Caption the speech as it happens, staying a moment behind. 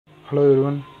Hello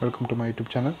everyone, welcome to my YouTube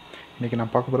channel. இன்றைக்கி நான்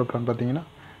பார்க்க போகிற பிளான் பார்த்தீங்கன்னா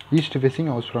ஈஸ்ட் ஃபேசிங்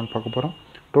ஹவுஸ் பிளான் பார்க்க போகிறோம்.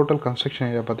 டோட்டல் கன்ஸ்ட்ரக்ஷன்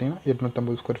ஏரியா பார்த்தீங்கன்னா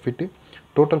 850 square feet.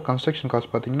 Total construction cost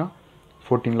பார்த்தீங்கன்னா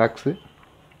 14 lakhs.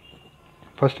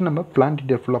 ஃபஸ்ட்டு நம்ம பிளான்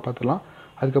டீட்டெயில் ஃபுல்லாக பார்த்துக்கலாம்.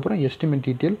 அதுக்கப்புறம் எஸ்டிமேட்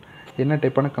டீட்டெயில், என்ன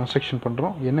டைப்பான கன்ஸ்ட்ரக்ஷன்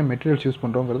பண்ணுறோம், என்ன மெட்டீரியல்ஸ் யூஸ்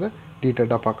பண்ணுறோங்கிறத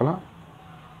டீட்டெயில்டாக பார்க்கலாம்.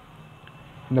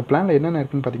 இந்த பிளானில் என்னென்ன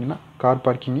இருக்குதுன்னு பார்த்தீங்கன்னா car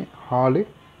parking, hall,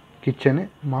 kitchen,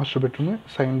 master bedroom,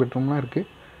 second பெட்ரூம்லாம் இருக்குது.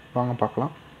 வாங்க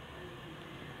பார்க்கலாம்.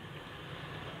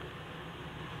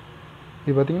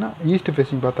 இது பார்த்திங்கன்னா ஈஸ்ட்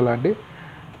ஃபேஸிங் பார்த்த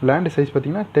லேண்டு சைஸ்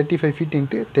பார்த்திங்கன்னா 35 feet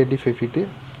 × 35 feet.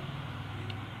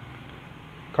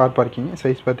 Car parking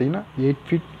size பார்த்திங்கன்னா 8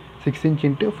 feet 6 inch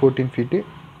 × 14 feet.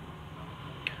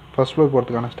 First floor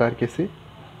போகிறதுக்கான ஸ்டேர் கேஸு,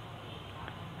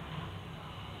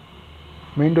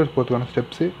 மெயின் டோர் போகிறதுக்கான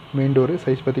ஸ்டெப்ஸு, மெயின் டோரு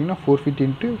சைஸ் பார்த்திங்கன்னா 4 feet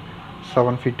 ×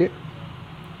 7 feet.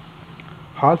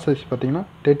 ஹால் சைஸ் பார்த்திங்கன்னா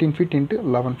 13 feet ×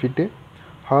 11 feet.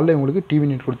 ஹாலில் உங்களுக்கு டிவி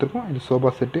யூனிட் கொடுத்துருக்கோம். இது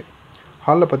சோபா செட்டு.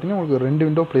 ஹாலில் பார்த்தீங்கன்னா உங்களுக்கு 2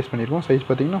 விண்டோ ப்ளேஸ் பண்ணியிருக்கோம். சைஸ்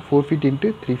பார்த்தீங்கன்னா 4 feet ×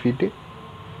 3 feet.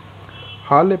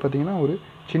 ஹாலில் பார்த்தீங்கன்னா ஒரு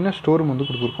சின்ன ஸ்டோர் ரூம் வந்து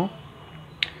கொடுத்துருக்கோம்.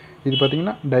 இது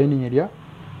பார்த்தீங்கன்னா டைனிங் ஏரியா,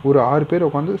 ஒரு 6 பேர்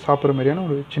உட்காந்து சாப்பிட்ற மாதிரியான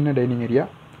ஒரு சின்ன டைனிங் ஏரியா.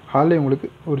 ஹாலில் உங்களுக்கு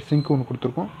ஒரு சிங்க் ஒன்று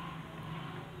கொடுத்துருக்கோம்.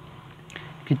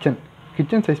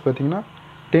 கிச்சன் சைஸ் பார்த்தீங்கன்னா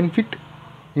 10 feet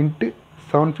 ×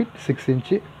 7 feet 6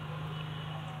 inch.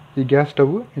 இது கேஸ்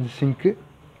ஸ்டவ்வு, இது சிங்க்கு.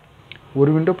 ஒரு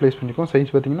விண்டோ ப்ளேஸ் பண்ணியிருக்கோம்.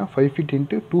 சைஸ் பார்த்தீங்கன்னா 5 feet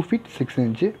 × 2 feet 6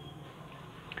 inch.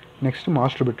 Next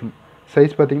master bedroom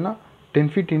size பார்த்திங்கன்னா 10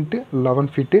 feet × 11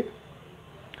 feet.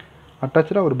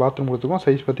 அட்டாச்சாக ஒரு பாத்ரூம் கொடுத்துருக்கோம்.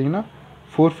 சைஸ் பார்த்திங்கன்னா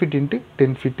 4 feet ×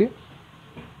 10 feet.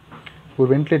 ஒரு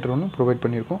வென்டிலேட்டர் ஒன்று ப்ரொவைட்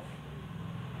பண்ணியிருக்கோம்.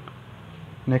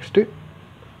 நெக்ஸ்ட்டு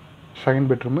செகண்ட்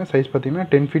பெட்ரூமு சைஸ் பார்த்திங்கன்னா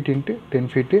 10 feet × 10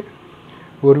 feet.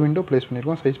 ஒரு விண்டோ ப்ளேஸ்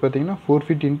பண்ணியிருக்கோம். சைஸ் பார்த்திங்கன்னா 4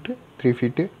 feet × 3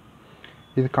 feet.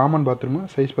 இது காமன் பாத்ரூமு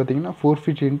சைஸ் பார்த்திங்கன்னா 4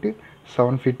 feet ×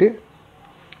 7 feet.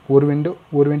 ஒரு விண்டோ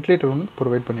ஒரு வென்டிலேட்டர் ஒன்று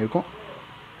ப்ரொவைட் பண்ணியிருக்கோம்.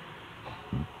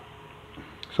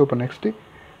 ஸோ இப்போ நெக்ஸ்ட்டு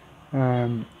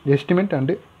எஸ்டிமேட்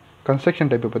அண்டு கன்ஸ்ட்ரக்ஷன்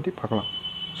டைப்பை பற்றி பார்க்கலாம்.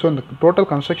 ஸோ இந்த டோட்டல்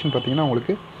கன்ஸ்ட்ரக்ஷன் பார்த்திங்கன்னா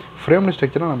உங்களுக்கு ஃப்ரேம்டு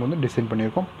ஸ்ட்ரக்சராக நம்ம வந்து டிசைன்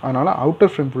பண்ணியிருக்கோம். அதனால்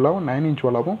அவுட்டர் ஃப்ரேம் ஃபுல்லாகவும் 9 inch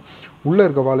வாலாகவும், உள்ளே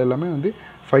இருக்க வால் எல்லாமே வந்து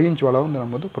 5 inch வாலாகவும் வந்து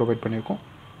நம்ம வந்து ப்ரொவைட் பண்ணியிருக்கோம்.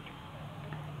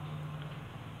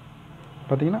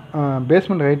 பார்த்திங்கன்னா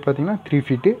பேஸ்மெண்ட் ஹைட் பார்த்திங்கன்னா 3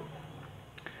 feet.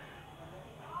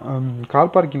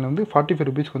 கார் பார்க்கிங்கில் வந்து 45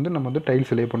 rupeesக்கு வந்து நம்ம வந்து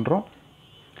டைல்ஸ் லே பண்ணுறோம்.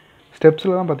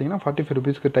 ஸ்டெப்ஸில் தான் பார்த்திங்கன்னா 45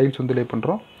 rupeesக்கு டைல்ஸ் வந்து லே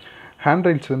பண்ணுறோம். ஹேண்ட்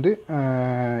ரைல்ஸ் வந்து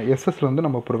எஸ்எஸ்சில் வந்து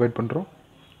நம்ம ப்ரொவைட் பண்ணுறோம்.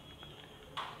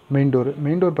 மெயின் டோர்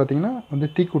பார்த்திங்கன்னா வந்து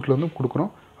தீக்கூட்டில் வந்து கொடுக்குறோம்.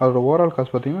 அதோட ஓவரால்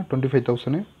காஸ்ட் பார்த்திங்கன்னா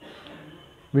 25,000.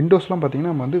 விண்டோஸ்லாம்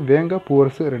பார்த்திங்கன்னா நம்ம வந்து வேங்க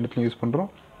பூவர்ஸு ரெண்டுத்துலையும் யூஸ் பண்ணுறோம்.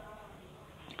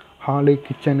 ஹாலு,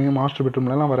 கிச்சனு, மாஸ்டர்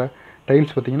பெட்ரூம்லலாம் வர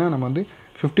டைல்ஸ் பார்த்திங்கன்னா நம்ம வந்து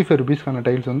 55 rupeesக்கான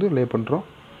டைல்ஸ் வந்து லே பண்ணுறோம்.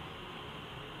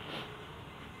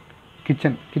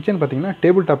 கிச்சன் பார்த்திங்கன்னா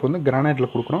டேபிள் டாப் வந்து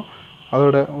கிரானைட்டில் கொடுக்குறோம்.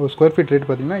 அதோட ஒரு ஸ்கொயர் ஃபீட் ரேட்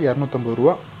பார்த்திங்கன்னா 250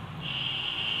 ரூபா.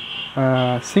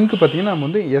 சிங்க்கு பார்த்திங்கன்னா நம்ம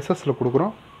வந்து எஸ்எஸ்சில்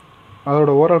கொடுக்குறோம்.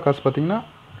 அதோட ஓவரால் காஸ்ட் பார்த்திங்கன்னா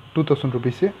 2000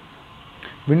 rupees.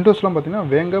 விண்டோஸ்லாம் பார்த்திங்கன்னா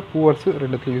வேங்க பூவர்ஸு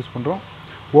ரெண்டுத்துலையும் யூஸ் பண்ணுறோம்.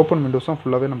 ஓப்பன் விண்டோஸ் தான்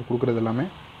ஃபுல்லாகவே நம்ம கொடுக்குறது எல்லாமே.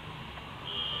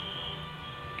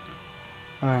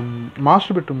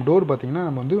 மாஸ்டர் பெட்ரூம் டோர் பார்த்திங்கன்னா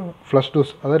நம்ம வந்து ஃப்ளஷ்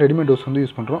டோர்ஸ், அதாவது ரெடிமேட் டோர்ஸ் வந்து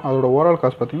யூஸ் பண்ணுறோம். அதோட ஓவரால்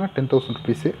காஸ்ட் பார்த்திங்கன்னா 10,000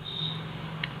 rupees.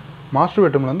 மாஸ்டர்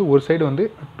பெட்ரூமில் வந்து ஒரு சைடு வந்து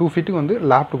 2 feet வந்து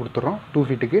லேப்ட் கொடுத்துட்றோம். 2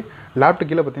 feet லேப்ட்டு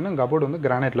கீழே பார்த்திங்கன்னா கபோர்டு வந்து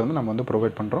கிரானைட்டில் வந்து நம்ம வந்து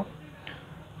ப்ரொவைட் பண்ணுறோம்.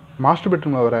 மாஸ்டர்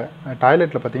பெட்ரூமில் வர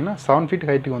டாய்லெட்டில் பார்த்திங்கன்னா 7 feet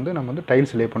ஹைட்டுக்கு வந்து நம்ம வந்து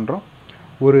டைல்ஸ் லே பண்ணுறோம்.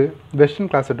 ஒரு வெஸ்டர்ன்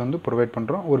கிளாசெட் வந்து ப்ரொவைட்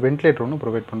பண்ணுறோம். ஒரு வென்டிலேட்டர் ஒன்று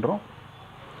ப்ரொவைட் பண்ணுறோம்.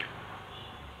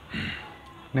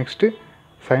 நெக்ஸ்ட்டு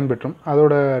செகண்ட் பெட்ரூம்,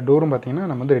 அதோட டோரும் பார்த்திங்கன்னா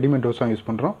நம்ம வந்து ரெடிமேட் டோர்ஸ் தான் யூஸ்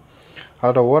பண்ணுறோம்.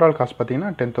 அதோட ஓவரால் காஸ்ட்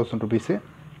பார்த்திங்கன்னா 10,000 rupees.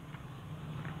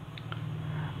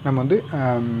 நம்ம வந்து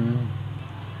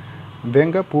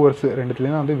வேங்க பூவர்ஸு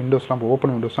ரெண்டுத்துலேயும் தான் வந்து விண்டோஸ்லாம்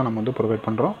ஓப்பன் விண்டோஸ் தான் நம்ம வந்து ப்ரொவைட்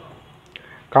பண்ணுறோம்.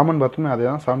 காமன் பாத்ரூம் அதே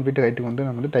தான் 7 feet ஹைட்டுக்கு வந்து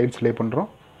நம்ம வந்து டைல்ஸ் லே பண்ணுறோம்.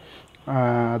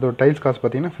 அதோட டைல்ஸ் காஸ்ட்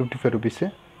பார்த்திங்கன்னா 55 rupees.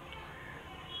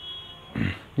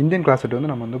 இந்தியன் கிளாசெட் வந்து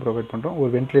நம்ம வந்து ப்ரொவைட் பண்ணுறோம். ஒரு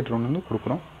வென்டிலேட்டர் ஒன்று வந்து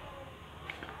கொடுக்குறோம்.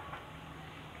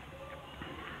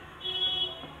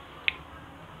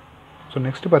 ஸோ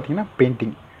நெக்ஸ்ட்டு பார்த்திங்கன்னா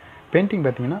பெயிண்டிங்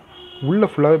பார்த்திங்கன்னா உள்ளே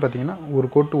ஃபுல்லாகவே பார்த்திங்கன்னா ஒரு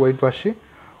கோட்டு ஒயிட் வாஷு,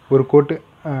 ஒரு கோட்டு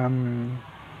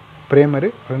ப்ரேமரு,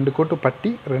 2 கோட்டு பட்டி,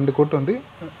 2 கோட்டு வந்து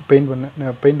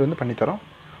பெயிண்ட் வந்து பண்ணித்தரோம்.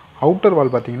 அவுட்டர்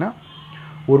வால் பார்த்திங்கன்னா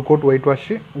ஒரு கோட் ஒயிட்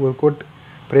வாஷு, ஒரு கோட்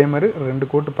ப்ரேமரு, 2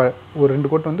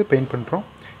 கோட்டு வந்து பெயிண்ட் பண்ணுறோம்.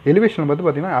 எலிவேஷன் பார்த்து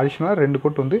பார்த்திங்கன்னா அடிஷ்னலாக 2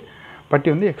 கோட் வந்து பட்டி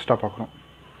வந்து எக்ஸ்ட்ரா பார்க்குறோம்.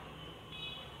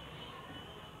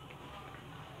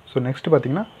 ஸோ நெக்ஸ்ட்டு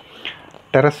பார்த்திங்கன்னா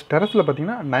டெரஸில்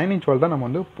பார்த்திங்கன்னா 9 inch வால் தான் நம்ம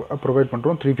வந்து ப்ரொவைட்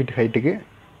பண்ணுறோம் 3 feet ஹைட்டுக்கு.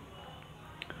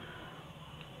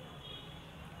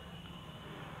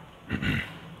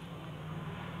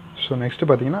 ஸோ நெக்ஸ்ட்டு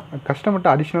பார்த்திங்கன்னா கஸ்டமர்கிட்ட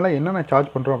அடிஷ்னலாக என்னென்ன சார்ஜ்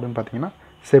பண்ணுறோம் அப்படின்னு பார்த்திங்கன்னா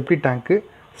செப்டி டேங்க்கு,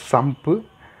 சம்பு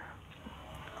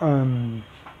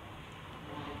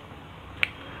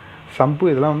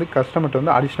இதெல்லாம் வந்து கஸ்டமர்கிட்ட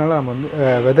வந்து அடிஷ்னலாக நம்ம வந்து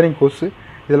வெதரிங் கோர்ஸு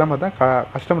இதெல்லாம் பார்த்தா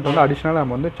கஸ்டமர்கிட்ட வந்து அடிஷ்னலாக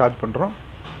நம்ம வந்து சார்ஜ் பண்ணுறோம்.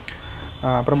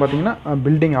 அப்புறம் பார்த்திங்கன்னா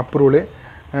building approval,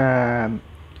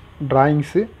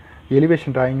 drawings,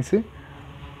 elevation drawings,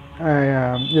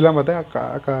 இதெல்லாம் பார்த்தா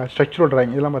ஸ்ட்ரக்சரல்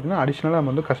ட்ராயிங் இதெல்லாம் பார்த்திங்கன்னா அடிஷ்னலாக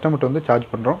நம்ம வந்து கஸ்டமர்கிட்ட வந்து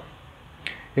சார்ஜ் பண்ணுறோம்.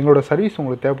 எங்களோட சர்வீஸ்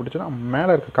உங்களுக்கு தேவைப்பட்டுச்சுன்னா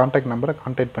மேலே இருக்க கான்டாக்ட் நம்பரை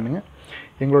கான்டாக்ட் பண்ணுங்கள்.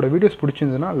 எங்களோட வீடியோஸ்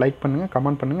பிடிச்சிருந்ததுன்னா லைக் பண்ணுங்கள்,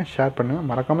 கமெண்ட் பண்ணுங்கள், ஷேர் பண்ணுங்கள்.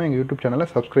 மறக்காமல் எங்கள் யூடியூப் சேனலை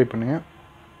சப்ஸ்கிரைப் பண்ணுங்கள்.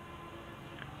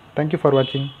 தேங்க்யூ ஃபார்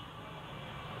வாட்சிங்.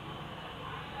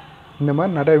 இந்த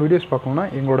மாதிரி நிறைய வீடியோஸ் பார்க்கணுன்னா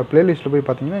எங்களோட ப்ளேலிஸ்ட்டில் போய்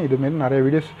பார்த்தீங்கன்னா இதுமாரி நிறைய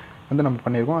வீடியோஸ் வந்து நம்ம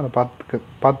பண்ணியிருக்கோம். அதை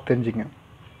பார்த்து தெரிஞ்சுங்க.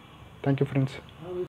 Thank you friends.